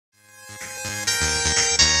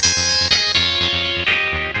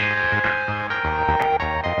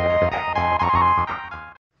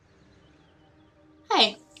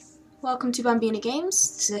welcome to Bambina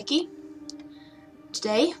Games. This is Vicki.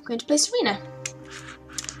 Today, I'm going to play Serena.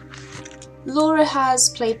 Laura has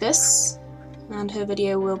played this, and her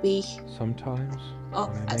video will be sometimes up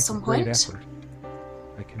when I at make some a great point. effort,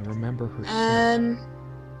 I can remember her scent,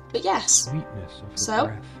 But yes, sweetness of her so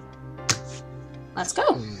breath. let's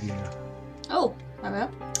go. Serena. Oh, there we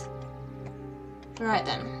go. Right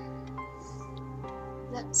then.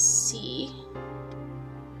 Let's see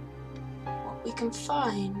what we can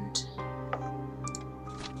find.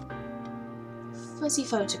 Fuzzy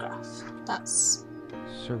photograph. That's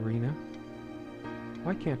Serena?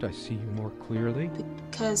 Why can't I see you more clearly?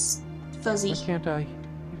 because fuzzy. Why can't I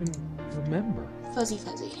even remember? Fuzzy.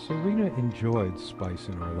 Serena enjoyed spice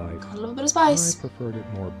in her life. Got a little bit of spice. I preferred it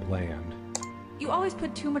more bland. You always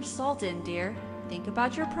put too much salt in, dear. Think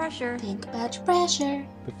about your pressure. Think about your pressure.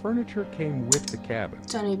 The furniture came with the cabin.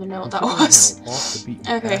 Don't even know what that Considering was. how off the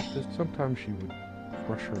beaten Okay. path this- sometimes she would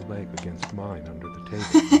brush her leg against mine under the table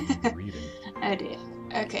while we were reading. Oh dear.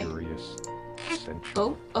 Okay. Curious,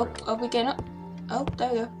 sensual Oh, thrill. we getting up? Oh,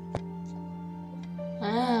 there we go.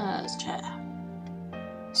 Ah, there's a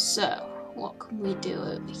chair. So, what can we do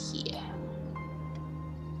over here?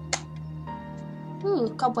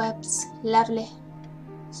 Ooh, cobwebs. Lovely.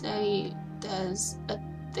 So, there's a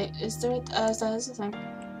thing. There's a thing.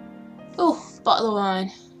 Oh, bottle of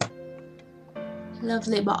wine.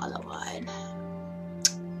 Lovely bottle of wine.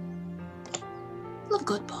 Love a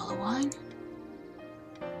good bottle of wine.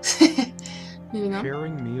 Moving on.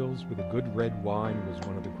 Sharing meals with a good red wine was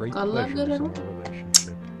one of the great Gotta love pleasures good in red our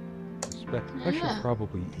relationship. I Yeah. should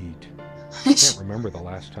probably eat. I can't remember the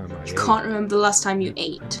last time I ate. Can't remember the last time you I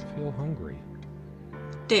ate. don't feel hungry.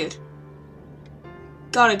 Dude.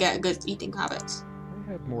 Gotta get a good eating habit.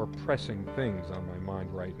 I have more pressing things on my mind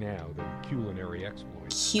right now than culinary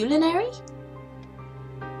exploits. Culinary?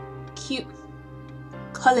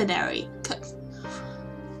 Culinary.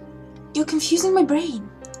 You're confusing my brain.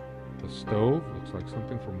 The stove looks like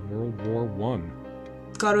something from World War One.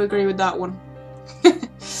 Gotta agree with that one.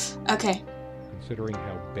 Okay. Considering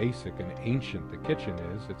how basic and ancient the kitchen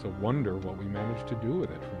is, it's a wonder what we managed to do with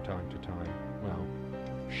it from time to time. Well,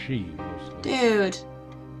 she mostly. Dude.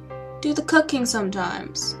 Do the cooking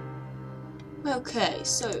sometimes. Okay,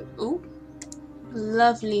 so... Ooh.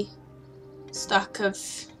 Lovely stack of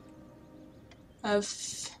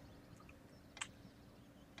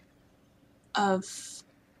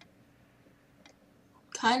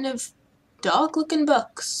kind of dark looking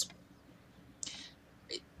books.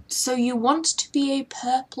 So you want to be a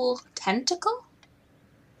purple tentacle?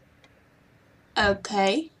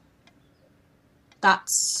 Okay.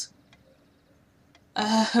 That's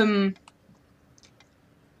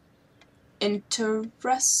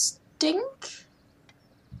interesting.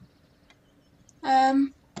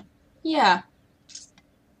 Yeah.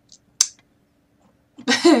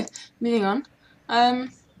 Moving on.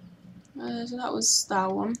 So that was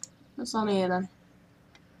that one. What's on here then?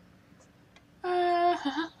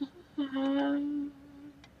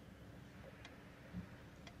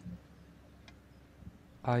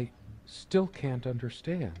 I still can't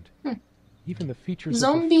understand. Even the features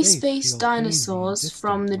Zombie of her face space feel dinosaurs hazy and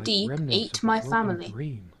from the distant, like deep remnants ate of a my broken family.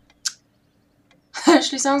 dream.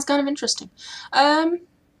 Actually sounds kind of interesting.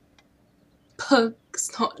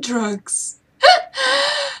 Pugs, not drugs.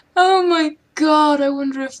 Oh my god, I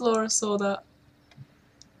wonder if Laura saw that.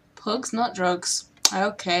 Pugs, not drugs.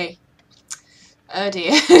 Okay. Oh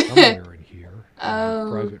dear. Somewhere in here, in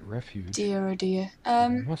Oh, her private refuge, dear, oh dear. there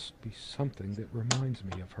must be something that reminds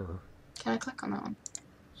me of her. Can I click on that one?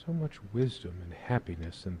 So much wisdom and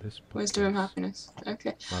happiness in this book. Wisdom and happiness.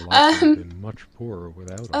 Okay. My life would have been much poorer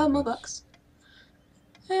without all Oh, more this. books.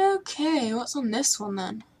 Okay, what's on this one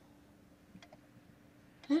then?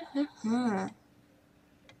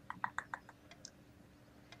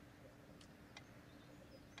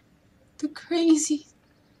 The crazy.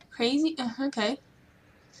 Okay.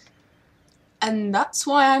 And that's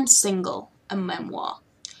why I'm single. A memoir.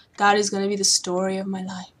 That is going to be the story of my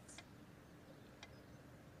life.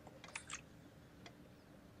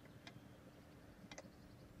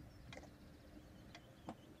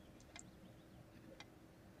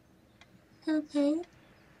 Okay.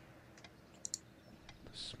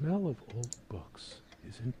 The smell of old books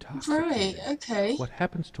is intoxicating. Right, okay. What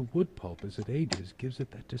happens to wood pulp as it ages gives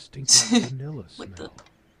it that distinctive vanilla With smell.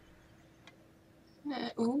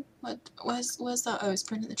 Ooh, where's that? Oh, it's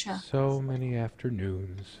printed in the chat. So many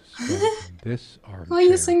afternoons spent in this armchair. What are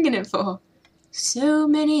you singing it for? So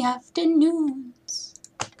many afternoons.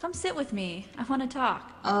 Come sit with me. I want to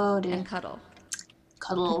talk. Oh dear. And cuddle. What did we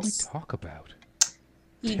Cuddles. talk about?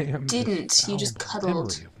 You Damn this didn't. You just foul memory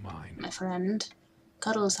cuddled, of mine. my friend.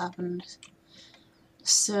 cuddles happened.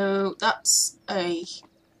 So that's a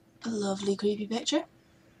lovely creepy picture.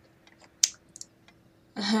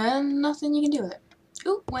 And nothing you can do with it.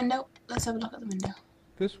 Ooh, window. Let's have a look at the window.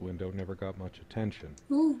 This window never got much attention.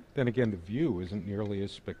 Ooh. Then again, the view isn't nearly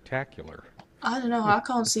as spectacular. I don't know, I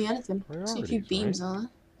can't see anything. See a few Priorities, beams right? on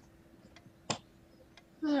there.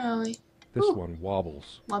 Where are we? This Ooh. one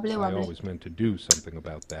wobbles. Wobbly I wobbly. always meant to do something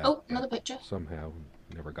about that. Oh, another picture. Somehow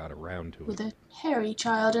never got around to With it. a hairy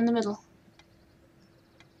child in the middle.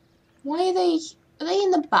 Why are they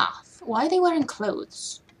in the bath? Why are they wearing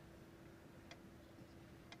clothes?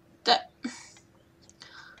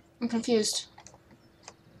 I'm confused.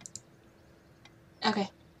 Okay.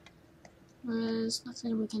 There's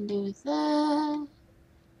nothing we can do there.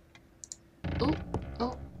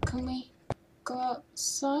 Oh, can we go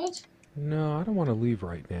outside? No, I don't want to leave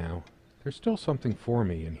right now. There's still something for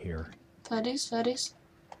me in here. Fuddies.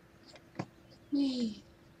 Whee.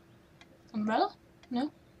 Umbrella?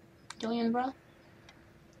 No? Don't need an umbrella?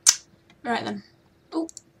 Right then. Oh.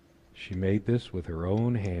 She made this with her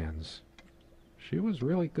own hands. She was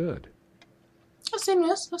really good. I've seen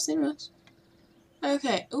this.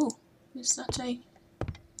 Okay. Ooh. Is that a...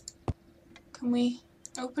 Can we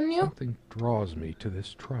open you? Something draws me to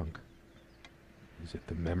this trunk. Is it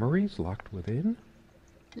the memories locked within?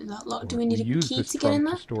 Is that locked? Or Do we need a use key this to get in trunk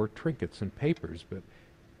there? to store trinkets and papers, but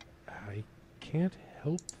I can't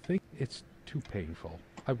help think it's too painful.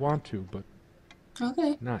 I want to, but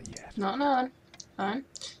Okay. not yet. Not now then. Fine.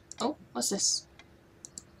 Oh, what's this?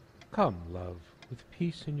 Come, love, with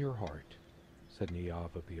peace in your heart, said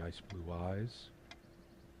Niamh of the ice blue eyes.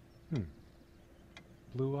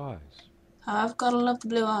 Blue eyes. I've gotta love the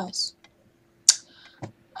blue eyes.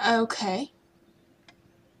 Okay.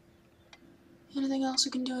 Anything else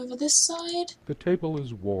we can do over this side? The table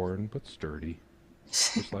is worn but sturdy,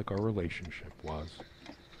 just like our relationship was.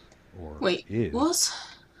 Or Wait, is. was?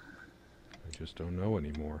 I just don't know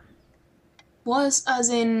anymore. Was as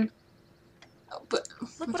in... Oh, but...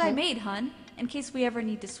 Look what I made, hun, in case we ever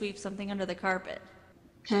need to sweep something under the carpet.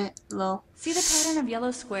 Lol. See the pattern of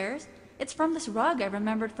yellow squares? It's from this rug I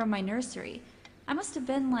remembered from my nursery. I must have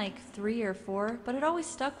been like 3 or 4, but it always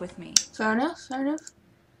stuck with me. Fair enough.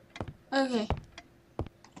 Okay.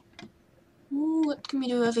 Ooh, what can we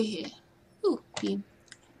do over here? Ooh, beam.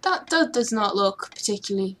 That does not look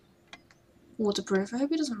particularly waterproof. I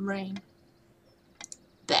hope it doesn't rain.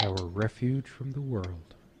 There. Our refuge from the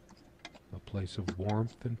world. A place of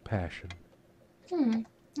warmth and passion.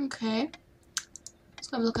 Okay.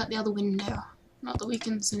 Let's have a look at the other window. Not that we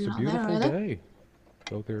can see It's a out there beautiful either. day,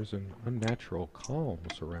 though there's an unnatural calm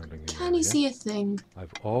surrounding the Can area. you see a thing?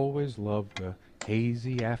 I've always loved the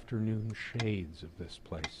hazy afternoon shades of this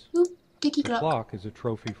place. Ooh, ticky The clock. clock is a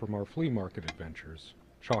trophy from our flea market adventures.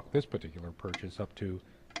 Chalk this particular purchase up to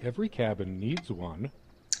every cabin needs one.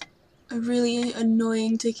 A really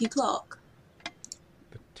annoying ticky clock.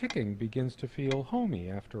 The ticking begins to feel homey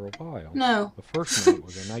after a while. No. The first night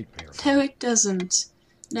was a nightmare. No, it doesn't.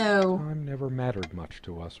 No. Time never mattered much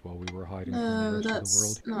to us while we were hiding from No, the rest of that's the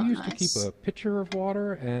world. not We used nice. to keep a pitcher of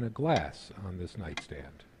water and a glass on this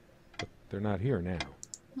nightstand. But they're not here now.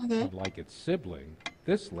 Okay. Unlike its sibling,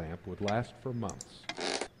 this lamp would last for months.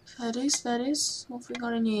 Feddies. What have we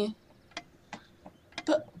got in here?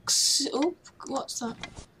 Books. Oh, what's that?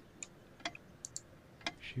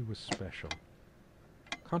 She was special.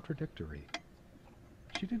 Contradictory.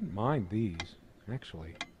 She didn't mind these.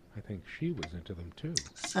 Actually, I think she was into them too.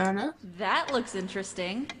 Fair enough. That looks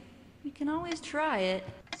interesting. We can always try it.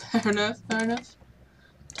 Fair enough.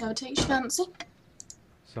 Do I take your fancy?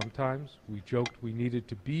 Sometimes we joked we needed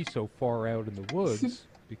to be so far out in the woods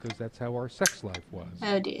because that's how our sex life was.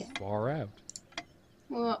 Oh dear. Far out.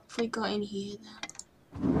 What have we got in here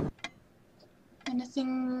then?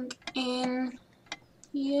 Anything in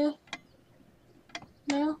here?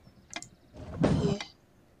 No? Here.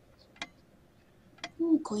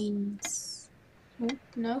 Ooh, coins. Oh,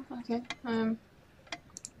 no? Okay.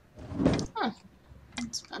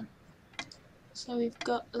 That's fun. So we've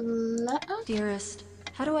got a letter. Dearest,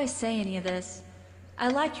 how do I say any of this? I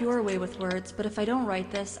like your way with words, but if I don't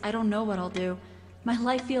write this, I don't know what I'll do. My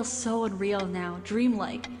life feels so unreal now,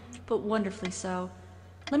 dreamlike, but wonderfully so.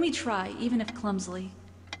 Let me try, even if clumsily.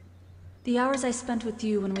 The hours I spent with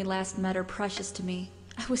you when we last met are precious to me.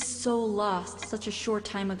 I was so lost such a short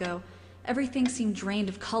time ago. Everything seemed drained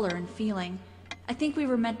of color and feeling. I think we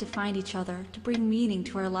were meant to find each other, to bring meaning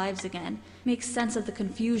to our lives again, make sense of the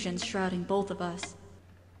confusion shrouding both of us.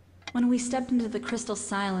 When we stepped into the crystal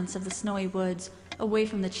silence of the snowy woods, away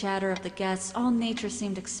from the chatter of the guests, all nature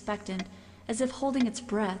seemed expectant, as if holding its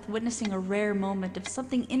breath, witnessing a rare moment of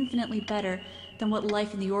something infinitely better than what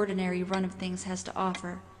life in the ordinary run of things has to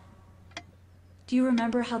offer. Do you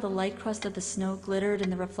remember how the light crust of the snow glittered in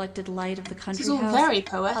the reflected light of the country This is all house? very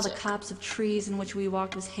How the poetic. copse of trees in which we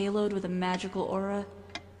walked was haloed with a magical aura?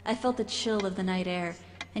 I felt the chill of the night air,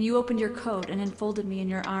 and you opened your coat and enfolded me in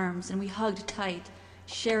your arms, and we hugged tight,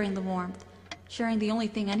 sharing the warmth, sharing the only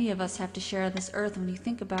thing any of us have to share on this earth when you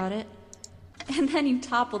think about it. And then you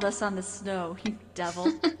toppled us on the snow, you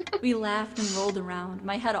devil. We laughed and rolled around,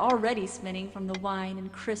 my head already spinning from the wine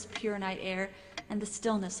and crisp, pure night air and the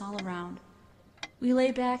stillness all around. We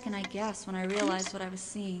lay back and I gasped when I realized what I was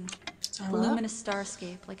seeing. A luminous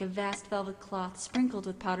starscape, like a vast velvet cloth sprinkled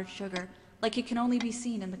with powdered sugar, like it can only be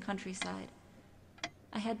seen in the countryside.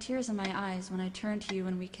 I had tears in my eyes when I turned to you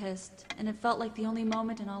and we kissed, and it felt like the only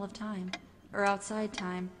moment in all of time, or outside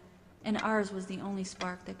time, and ours was the only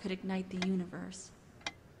spark that could ignite the universe.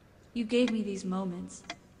 You gave me these moments.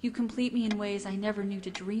 You complete me in ways I never knew to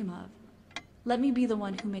dream of. Let me be the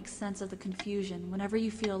one who makes sense of the confusion whenever you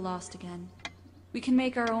feel lost again. We can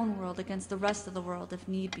make our own world against the rest of the world if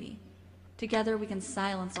need be. Together we can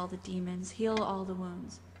silence all the demons, heal all the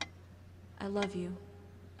wounds. I love you.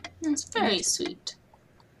 That's very sweet.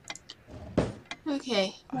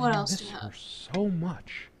 Okay, what else do I you miss have? her so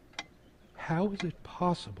much. How is it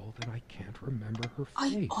possible that I can't remember her face?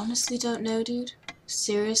 I honestly don't know, dude.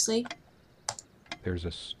 Seriously? There's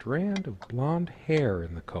a strand of blonde hair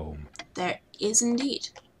in the comb. There is indeed.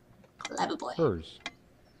 Clever boy. Hers.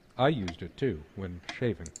 I used it too, when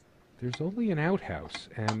shaving. There's only an outhouse,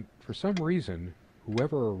 and for some reason,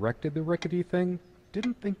 whoever erected the rickety thing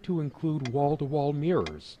didn't think to include wall-to-wall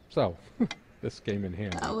mirrors. So, this came in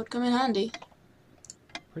handy. That would come in handy.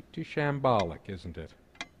 Pretty shambolic, isn't it?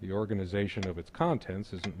 The organization of its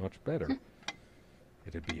contents isn't much better.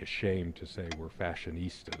 It'd be a shame to say we're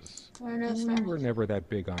fashionistas. Fair enough, We fair were enough. never that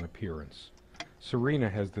big on appearance. Serena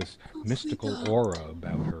has this Oh, mystical sweetheart. aura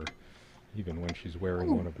about her, even when she's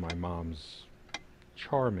wearing one of my mom's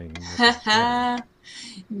charming knitted sweaters. Haha.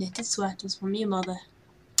 Knitted sweaters from your mother.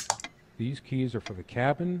 These keys are for the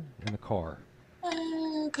cabin and the car.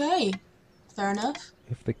 Okay. Fair enough.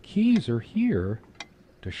 If the keys are here,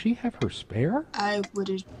 does she have her spare? I would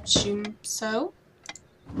assume so.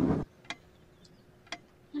 And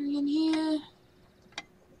in here.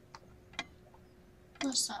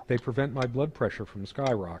 What's that? They prevent my blood pressure from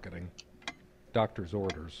skyrocketing. Doctor's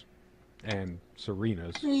orders. And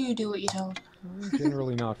Serena's. You do what you're told. I'm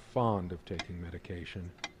generally not fond of taking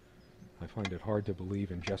medication. I find it hard to believe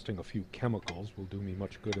ingesting a few chemicals will do me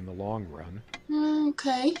much good in the long run.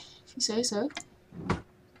 Okay, if you say so.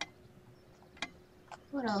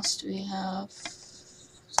 What else do we have?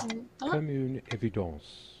 Something like that? Commune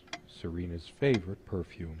Evidence, Serena's favorite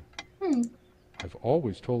perfume. Hmm. I've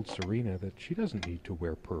always told Serena that she doesn't need to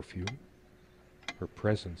wear perfume. Her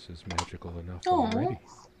presence is magical enough Aw. already.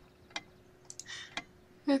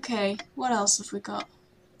 Okay, what else have we got?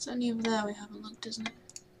 It's only over there we haven't looked, isn't it?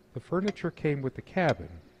 The furniture came with the cabin,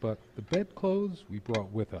 but the bedclothes we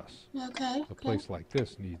brought with us. Okay, A okay. place like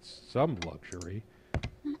this needs some luxury,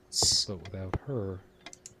 Let's- but without her...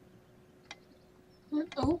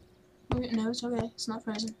 Oh, no, it's okay. It's not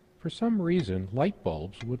frozen. For some reason, light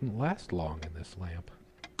bulbs wouldn't last long in this lamp.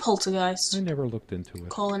 Poltergeist. I never looked into it.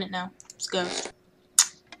 Calling it now. Let's go.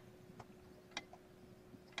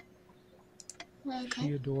 She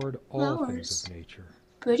Okay. adored all Flowers. things of nature.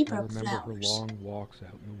 Pretty I purple remember her flowers. long walks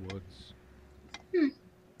out in the woods. Hmm.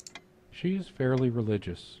 She is fairly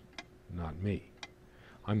religious. Not me.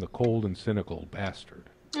 I'm the cold and cynical bastard.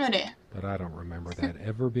 Oh dear. But I don't remember that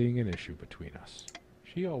ever being an issue between us.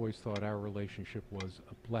 She always thought our relationship was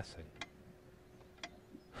a blessing.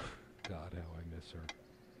 God, how I miss her.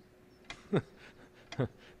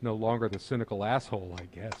 No longer the cynical asshole, I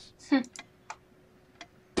guess.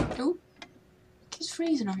 Oh. It's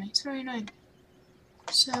freezing on me. It's very annoying.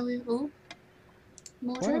 So we... Oh.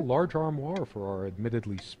 Quite a Wardrobe? large armoire for our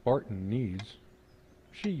admittedly Spartan needs.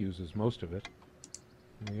 She uses most of it.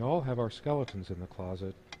 And we all have our skeletons in the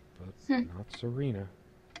closet, but not Serena.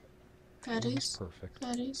 She's Goodies. perfect.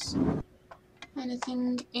 Goodies.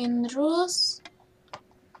 Anything in the drawers?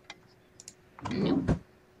 Nope.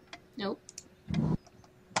 Nope.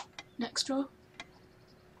 Next drawer?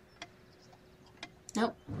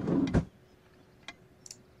 Nope.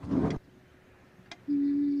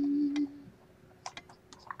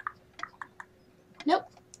 Nope.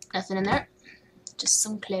 Nothing in there. Just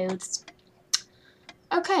some clothes.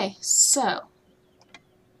 Okay, so.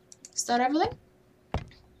 Is that everything? I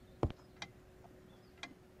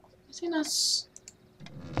think that's...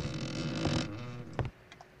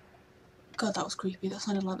 God, that was creepy. That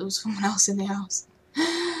sounded like there was someone else in the house.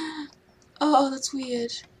 Oh, that's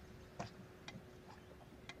weird.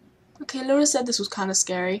 Okay, Laura said this was kind of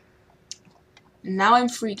scary. Now I'm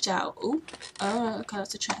freaked out. Oh, okay,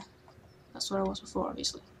 that's a chair. That's what I was before,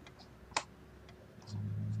 obviously.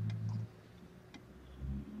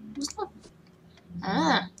 Who's that?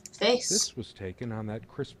 Ah, face. This was taken on that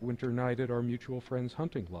crisp winter night at our mutual friend's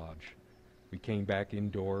hunting lodge. We came back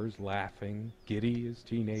indoors, laughing, giddy as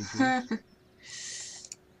teenagers.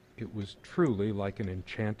 It was truly like an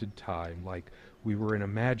enchanted time, like we were in a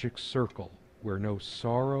magic circle where no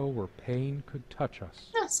sorrow or pain could touch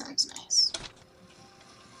us. That sounds nice.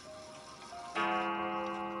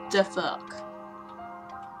 The fuck?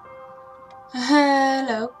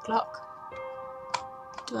 Hello, clock.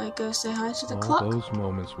 Do I go say hi to the clock? All those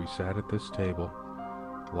moments we sat at this table,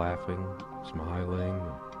 laughing, smiling,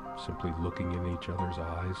 simply looking in each other's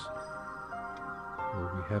eyes. Will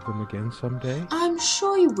we have them again someday? I'm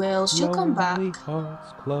sure you will. She'll come back. Lonely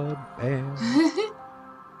Hearts Club Band.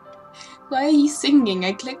 Why are you singing?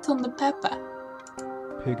 I clicked on the pepper.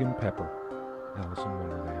 Pig and Pepper, Alice in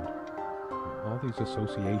Wonderland. All these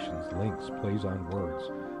associations, links, plays on words.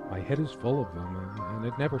 My head is full of them, and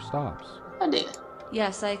it never stops. Oh dear.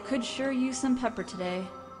 Yes, I could sure use some pepper today.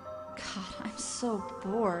 God, I'm so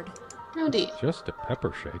bored. Oh dear. Just a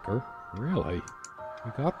pepper shaker? Really?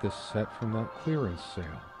 We got this set from that clearance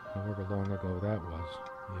sale, however long ago that was.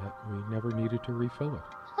 Yet we never needed to refill it.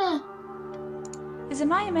 Huh. Is it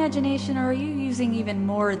my imagination, or are you using even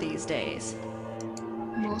more these days?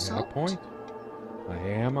 More Got a salt? point. I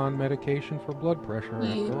am on medication for blood pressure,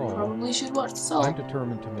 You after all. probably should watch the I'm salt.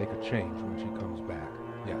 determined to make a change when she comes back.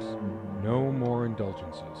 Yes, no more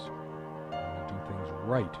indulgences. I want to do things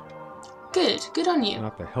right. Good. Good on you.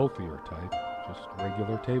 Not the healthier type, just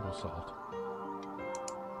regular table salt.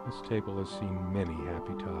 This table has seen many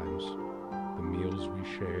happy times. The meals we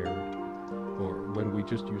shared, or when we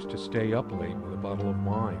just used to stay up late with a bottle of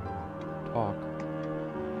wine and talk.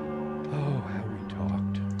 Oh, how we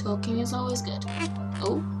talked. Talking is always good.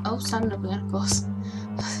 Oh, standing up again, of course.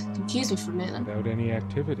 Confused me for a minute then. Without any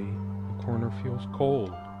activity, the corner feels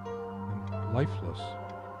cold and lifeless.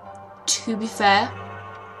 To be fair,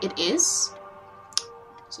 it is.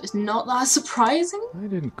 So it's not that surprising. I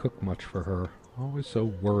didn't cook much for her. Always so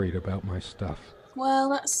worried about my stuff. Well,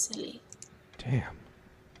 that's silly. Damn,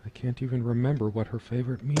 I can't even remember what her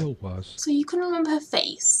favorite meal was. So you couldn't remember her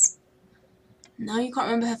face? Now you can't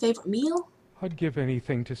remember her favourite meal? I'd give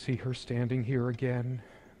anything to see her standing here again,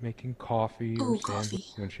 making coffee or Ooh, coffee.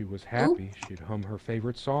 sandwich. When she was happy, she'd hum her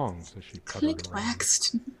favorite songs as she puttered Clicked by around.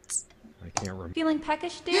 accident. I can't remember. Feeling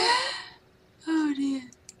peckish, dear? Oh dear.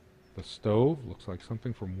 The stove looks like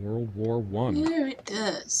something from World War I. Yeah, it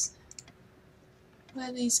does. Where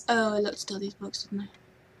are these? Oh, I looked at all these books, didn't I?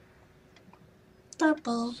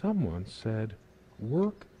 Purple. Someone said,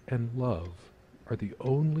 work and love are the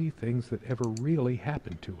only things that ever really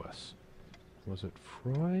happened to us. Was it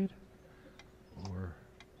Freud or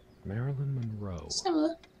Marilyn Monroe?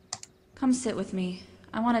 Similar. Come sit with me.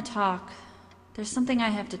 I want to talk. There's something I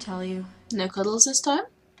have to tell you. No cuddles this time?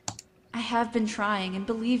 I have been trying, and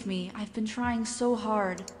believe me, I've been trying so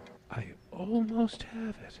hard. I almost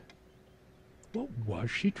have it. What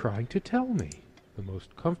was she trying to tell me? The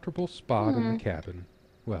most comfortable spot in the cabin.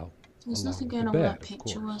 Well, There's along nothing with going the on with bed, that of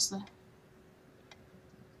picture, course. was there?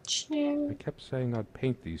 Chair. I kept saying I'd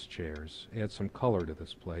paint these chairs, add some color to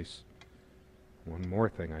this place. One more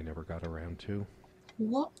thing I never got around to.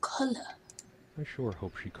 What colour? I sure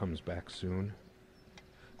hope she comes back soon.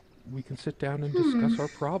 We can sit down and discuss our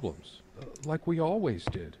problems, like we always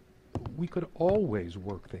did. We could always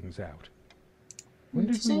work things out. When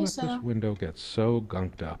did we let this window get so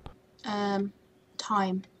gunked up?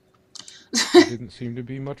 Time. There didn't seem to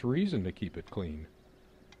be much reason to keep it clean.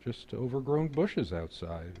 Just overgrown bushes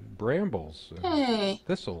outside, brambles, and Hey,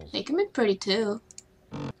 thistles. they can be pretty too.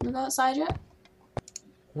 You go outside yet?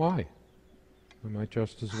 Why? I might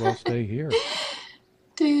just as well stay here.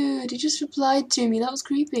 Dude, you just replied to me. That was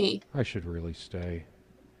creepy. I should really stay.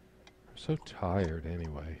 I'm so tired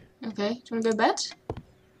anyway. Okay, do you want to go to bed?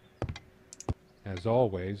 As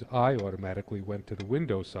always, I automatically went to the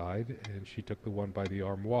window side, and she took the one by the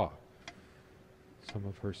armoire. Some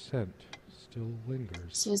of her scent still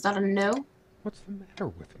lingers. So is that a no? What's the matter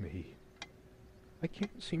with me? I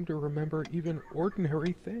can't seem to remember even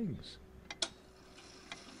ordinary things.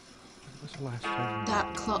 When was the last time?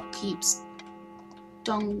 That clock keeps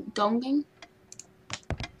donging?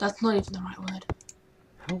 That's not even the right word.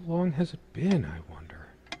 How long has it been, I wonder?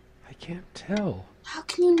 I can't tell. How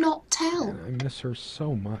can you not tell? And I miss her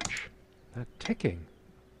so much. That ticking.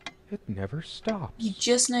 It never stops. You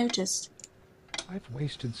just noticed. I've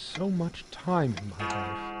wasted so much time in my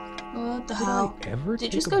life. What the Could hell? I ever Did it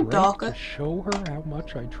take just a go break darker? to show her how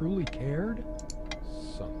much I truly cared?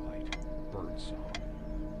 Sunlight, birdsong.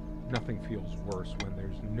 Nothing feels worse when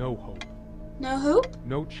there's no hope. No hope?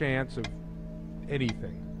 No chance of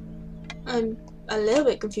anything. I'm a little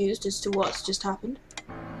bit confused as to what's just happened.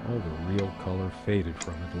 All the real color faded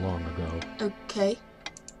from it long ago. Okay.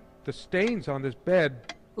 The stains on this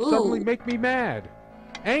bed Ooh. suddenly make me mad.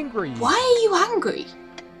 Angry. Why are you angry?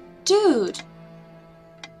 Dude.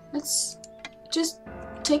 Let's just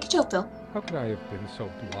take a chill pill. How could I have been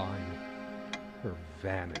so blind? Her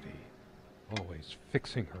vanity. Always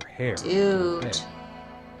fixing her hair. Dude. Bed.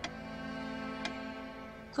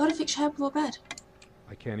 Gotta fix your hair before bed.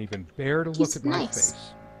 I can't even bear to look He's at my nice.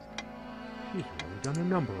 face. She's really done a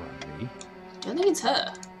number on me. Don't think it's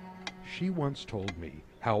her. She once told me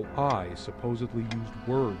how I supposedly used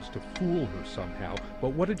words to fool her somehow, but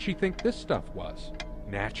what did she think this stuff was?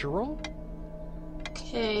 Natural?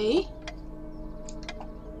 Okay.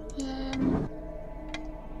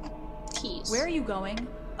 Keys. Where are you going?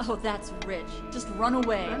 Oh, that's rich. Just run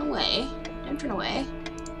away. Run away. Don't run away.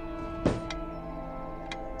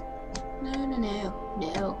 No, no, no.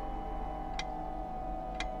 No.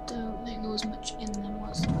 Don't think there was much in them,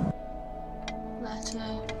 was there?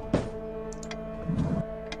 Letter.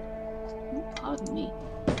 Oh, pardon me.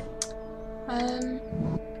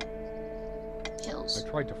 Pills. I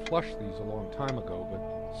tried to flush these a long time ago,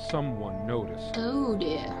 but someone noticed. Oh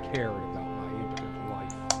dear. Cared about my impotent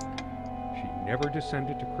life. She never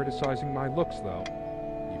descended to criticizing my looks, though.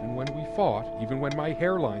 Even when we fought, even when my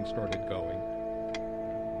hairline started going.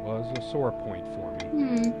 It was a sore point for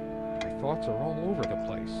me. My thoughts are all over the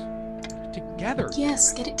place. Together.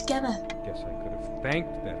 Yes, get it together. Guess I could have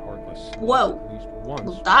thanked that heartless slut Whoa. at least once.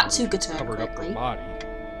 Well, that before took a she turn covered up her quickly. body.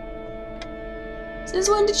 Since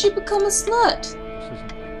when did she become a slut? This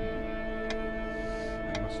isn't like me.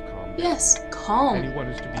 I must calm down. Yes, calm. Anyone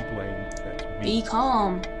is to be blamed. That's me. Be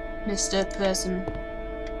calm, Mr. Person.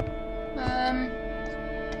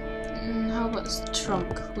 How about this trunk?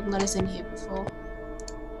 Wouldn't let us in here before.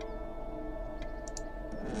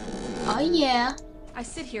 Oh yeah. I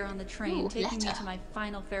sit here on the train, Ooh, taking me letter. to my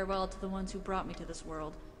final farewell to the ones who brought me to this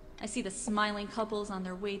world. I see the smiling couples on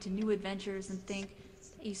their way to new adventures and think,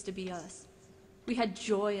 that used to be us. We had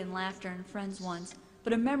joy and laughter and friends once,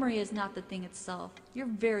 but a memory is not the thing itself. You're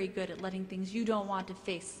very good at letting things you don't want to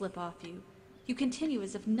face slip off you. You continue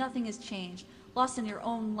as if nothing has changed, lost in your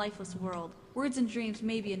own lifeless world. Words and dreams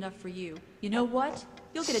may be enough for you. You know what?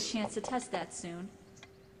 You'll get a chance to test that soon.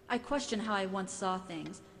 I question how I once saw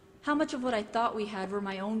things. How much of what I thought we had were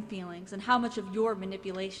my own feelings, and how much of your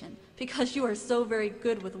manipulation, because you are so very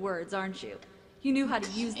good with words, aren't you? You knew how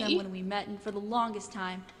to use them when we met, and for the longest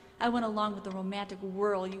time, I went along with the romantic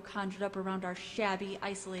whirl you conjured up around our shabby,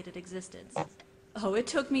 isolated existence. Oh, it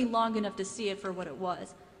took me long enough to see it for what it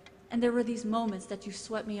was. And there were these moments that you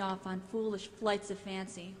swept me off on foolish flights of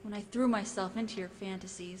fancy, when I threw myself into your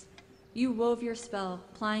fantasies. You wove your spell,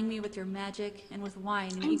 plying me with your magic and with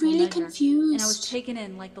wine in I'm equal really measure, confused. and I was taken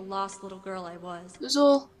in like the lost little girl I was. It was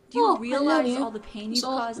all. Do you I love realize you. all the pain It's you've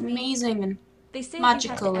all caused me? amazing and They say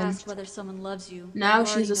magical that you have and to ask whether someone loves you. now you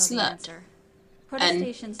she's already a know the slut. answer.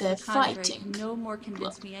 Protestations to they're the contrary fighting. can no more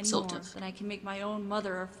convince me Well, anymore sort of. than I can make my own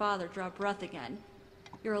mother or father draw breath again.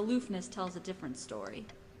 Your aloofness tells a different story.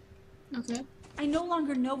 Okay. I no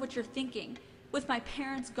longer know what you're thinking. With my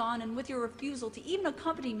parents gone and with your refusal to even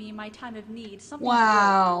accompany me in my time of need, something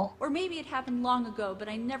Wow. broke. Or maybe it happened long ago, but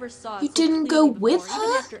I never saw it You so didn't clearly go before, with even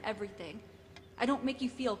her? after everything. I don't make you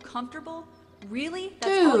feel comfortable? Really?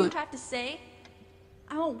 That's all you Dude. have to say?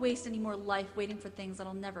 I won't waste any more life waiting for things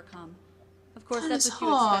that'll never come. Of course, That that's is what you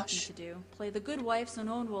expect me harsh. to do. Play the good wife so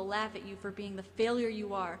no one will laugh at you for being the failure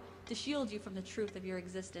you are, to shield you from the truth of your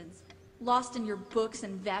existence. Lost in your books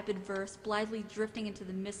and vapid verse, blithely drifting into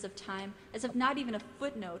the mists of time, as if not even a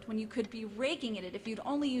footnote when you could be raking at it if you'd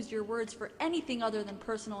only used your words for anything other than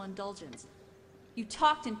personal indulgence. You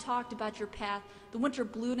talked and talked about your path, the winter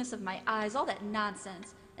blueness of my eyes, all that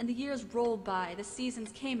nonsense. And the years rolled by, the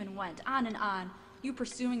seasons came and went, on, you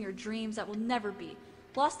pursuing your dreams that will never be,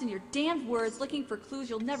 lost in your damned words, looking for clues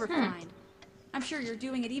you'll never find. I'm sure you're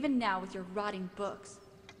doing it even now with your rotting books.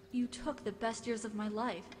 You took the best years of my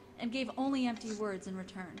life, and gave only empty words in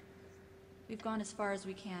return. We've gone as far as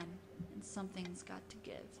we can, and something's got to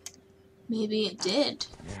give. Maybe it did.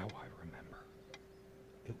 Now I remember.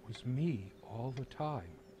 It was me all the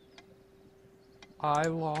time. I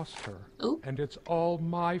lost her, Oh. and it's all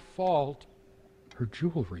my fault. Her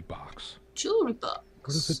jewelry box. Jewelry box. What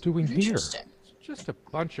is it doing here? Interesting. It's just a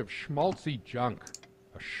bunch of schmaltzy junk.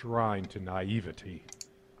 A shrine to naivety.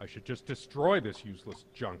 I should just destroy this useless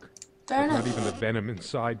junk. Fair But enough. not even the venom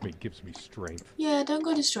inside me gives me strength. Yeah, don't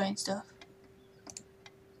go destroying stuff.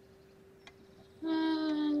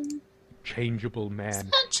 Changeable man.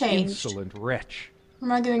 Not changed. Insolent wretch.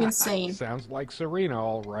 Am I going insane? Sounds like Serena,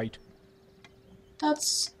 all right.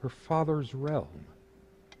 That's... Her father's realm.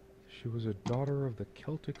 She was a daughter of the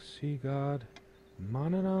Celtic sea god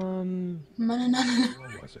Mananon.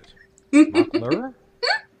 What was it? Makler?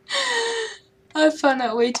 I found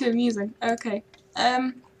that way too amusing. Okay.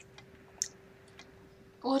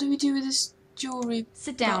 What do we do with this jewelry?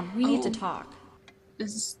 Sit down. We need to Oh. talk.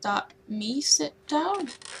 Is that me sit down?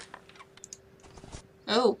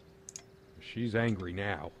 Oh. She's angry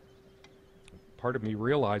now. Part of me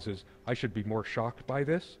realizes I should be more shocked by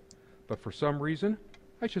this, but for some reason,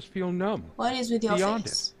 I just feel numb. What is with your Beyond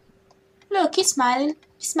face? Look, he's smiling.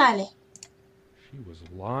 He's smiling. She was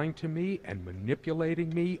lying to me and manipulating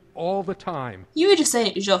me all the time. You were just saying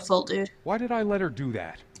it was your fault, dude. Why did I let her do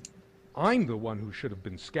that? I'm the one who should have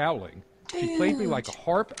been scowling. She played me like a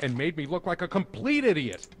harp and made me look like a complete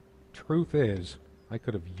idiot. Truth is, I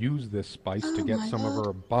could have used this spice to Oh get my some of God.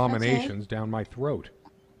 her abominations down my throat.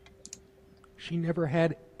 She never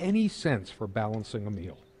had any sense for balancing a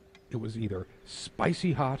meal. It was either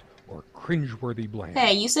spicy hot or cringeworthy bland.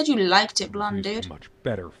 Hey, you said you liked it blonde, Used dude. much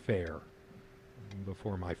better fare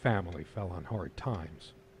before my family fell on hard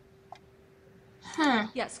times. Huh.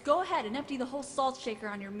 Yes, go ahead and empty the whole salt shaker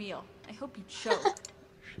on your meal. I hope you choke.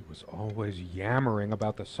 She was always yammering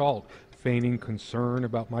about the salt, feigning concern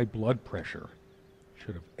about my blood pressure.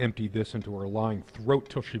 Should have emptied this into her lying throat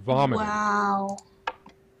till she vomited. Wow.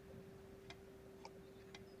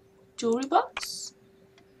 Jewelry box?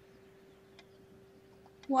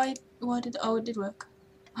 Why did... Oh, it did work.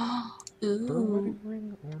 Her Ooh. wedding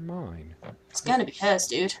ring or mine? It's gonna be hers,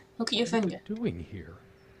 dude. Look at your finger. What are you doing here?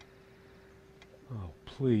 Oh,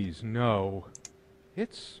 please, no.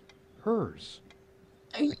 It's hers.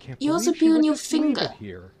 I can't Yours believe would she be on would your just leave finger. it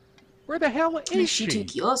here. Where the hell is Unless she? she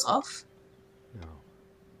took yours off. No.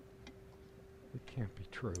 It can't be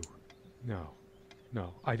true. No.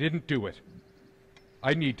 No, I didn't do it.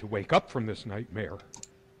 I need to wake up from this nightmare.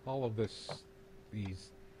 All of this...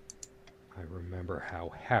 these... I remember how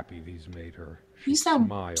happy these made her. She You sound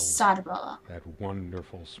smiled. sad about That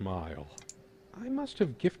wonderful smile. I must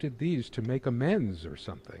have gifted these to make amends or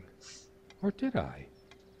something. Or did I?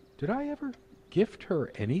 Did I ever gift her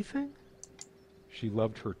anything? She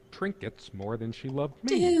loved her trinkets more than she loved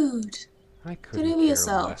that. me. Dude. I Get couldn't over care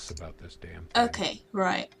yourself. less about this damn thing. Okay,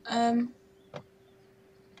 right.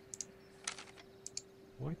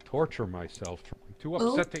 Why torture myself? I'm too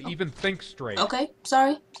Oh, upset to even think straight. Okay,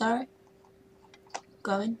 sorry.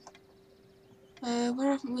 Going.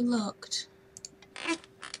 Where haven't we looked?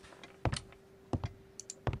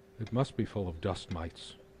 It must be full of dust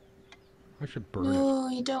mites. I should burn it. No,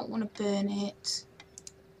 you don't want to burn it.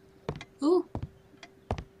 Ooh.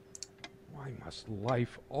 Why must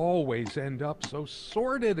life always end up so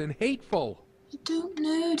sordid and hateful? I don't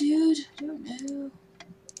know, dude. I don't know.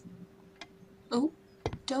 Oh,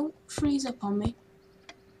 don't freeze up on me.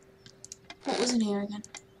 What was in here again?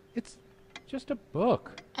 It's just a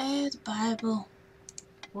book. The Bible.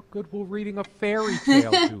 What good will reading a fairy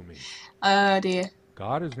tale do me? Oh dear.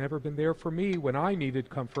 God has never been there for me when I needed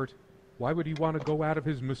comfort. Why would he want to go out of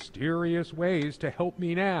his mysterious ways to help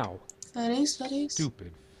me now? Studies.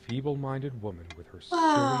 Stupid, feeble-minded woman with her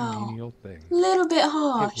Wow. silly menial things. Little bit It was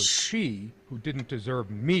harsh. she who didn't deserve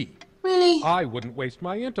me. Really? I wouldn't waste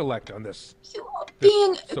my intellect on this You are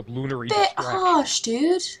being sublunary a bit distraction. harsh,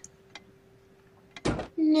 dude.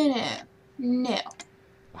 No.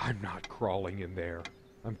 I'm not crawling in there.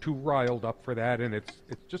 I'm too riled up for that, and it's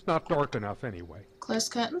just not dark enough anyway. Close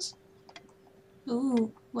curtains.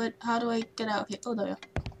 Ooh, what? How do I get out of here? Oh, there we are.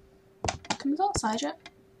 Can we go outside yet?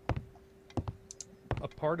 A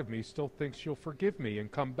part of me still thinks she'll forgive me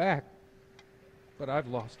and come back. But I've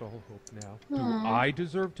lost all hope now. Do I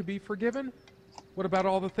deserve to be forgiven? What about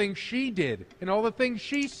all the things she did and all the things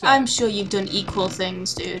she said? I'm sure you've done equal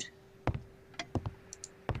things, dude.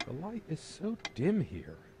 The light is so dim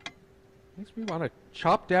here. Makes me want to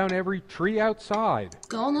chop down every tree outside.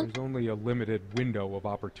 Go on then. There's only a limited window of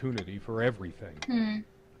opportunity for everything. And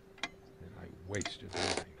I wasted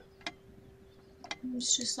mine. It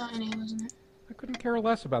was just that in here, wasn't it? I couldn't care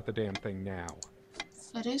less about the damn thing now.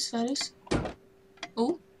 Feddies.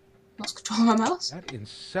 Ooh, lost control of my mouse. That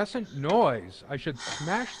incessant noise. I should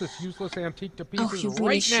smash this useless antique to Oh, pieces you really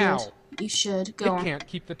right should. now. You should. Go It on. can't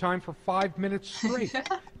keep the time for 5 minutes straight.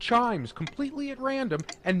 Chimes completely at random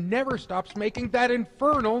and never stops making that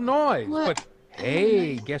infernal noise. What? But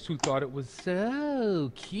hey, guess who thought it was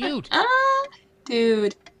so cute?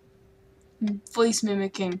 Dude. Voice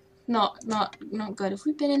mimicking. Not good. Have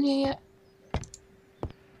we been in here yet?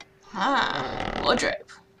 Ah, wardrobe.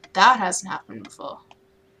 That hasn't happened before.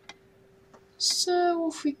 So,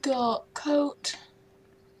 what have we got? Coat.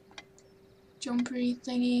 Jumpery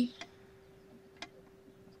thingy.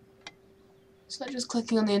 It's not just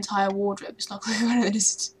clicking on the entire wardrobe, it's not clicking on it,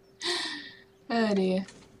 is it? Oh dear.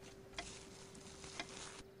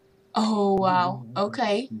 Oh wow,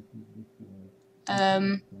 okay.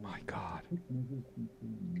 My God.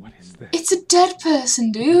 What is this? It's a dead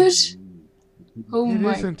person, dude! Oh It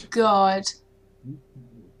my isn't. God.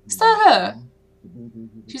 Is that her?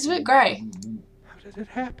 She's a bit grey. How did it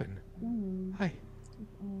happen? I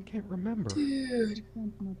can't remember. Dude.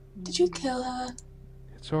 Did you kill her?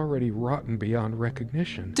 It's already rotten beyond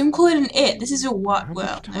recognition. Don't call it an it, this is a what? How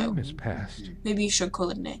Well, much time no. has passed? Maybe you should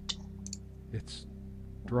call it an it. It's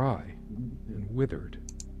dry and withered.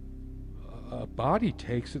 A body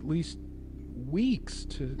takes at least weeks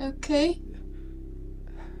to... Okay.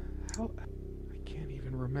 How... I can't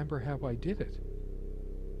even remember how I did it.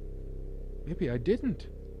 Maybe I didn't.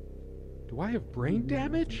 Do I have brain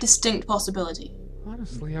damage? Distinct possibility.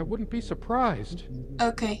 Honestly, I wouldn't be surprised.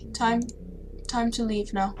 Okay, time to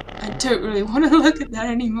leave now. I don't really want to look at that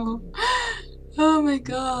anymore. Oh my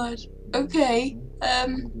God. Okay.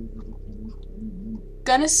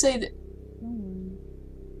 Gonna say that.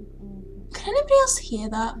 Can anybody else hear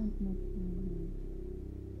that?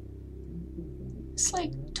 It's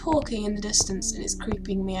like talking in the distance and it's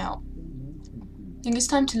creeping me out. I think it's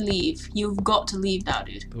time to leave. You've got to leave now,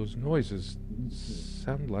 dude. Those noises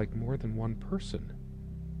sound like more than one person.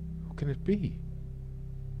 Who can it be?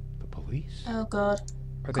 The police? Oh God.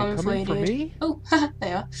 Are they coming for dude. me? Oh,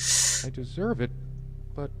 they are. I deserve it,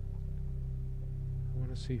 but I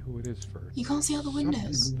want to see who it is first. You can't see out the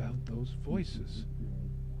windows. Something about those voices.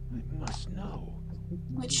 I must know.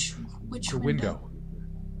 Which The window.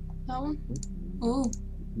 That one? Ooh.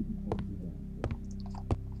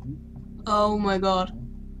 Oh my God.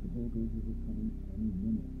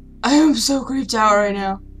 I am so creeped out right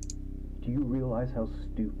now. Do you realize how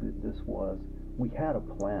stupid this was? We had a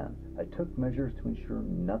plan. I took measures to ensure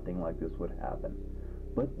nothing like this would happen.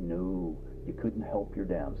 But no, you couldn't help your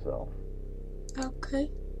damn self.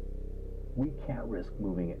 Okay. We can't risk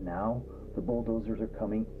moving it now. The bulldozers are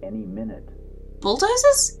coming any minute.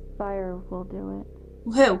 Bulldozers? Fire will do it.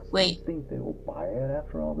 Who? Wait. You think they will buy it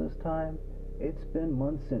after all this time? It's been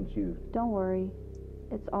months since you... Don't worry.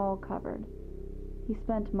 It's all covered. He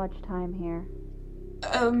spent much time here.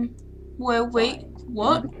 Well, wait.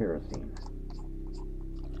 What? The kerosene.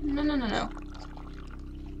 No. No.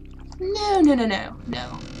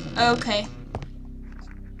 Okay.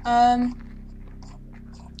 Can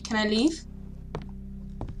I leave?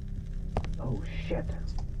 Oh shit.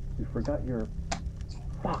 You forgot your...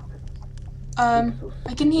 Fuck. I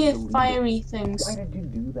can hear fiery things. Why did you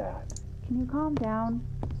do that? Can you calm down?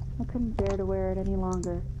 I couldn't bear to wear it any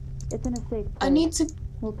longer. It's in a safe place. I need to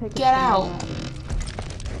We'll pick get it out. up.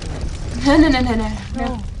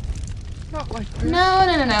 No. Not like this. No.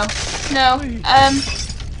 No.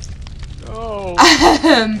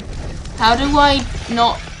 How do I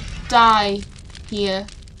not die here?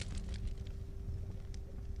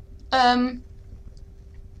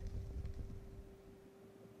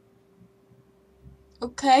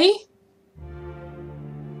 Okay.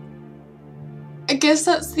 I guess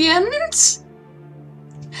that's the end?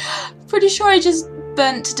 Pretty sure I just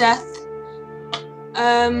burnt to death.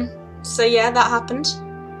 So yeah, that happened.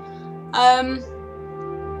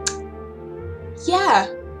 Yeah.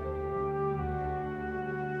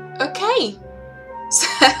 Okay.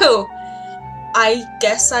 So, I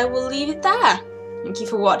guess I will leave it there. Thank you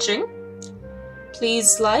for watching.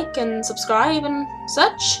 Please like and subscribe and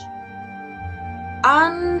such.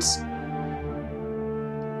 And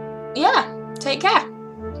yeah, take care.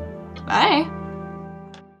 Bye.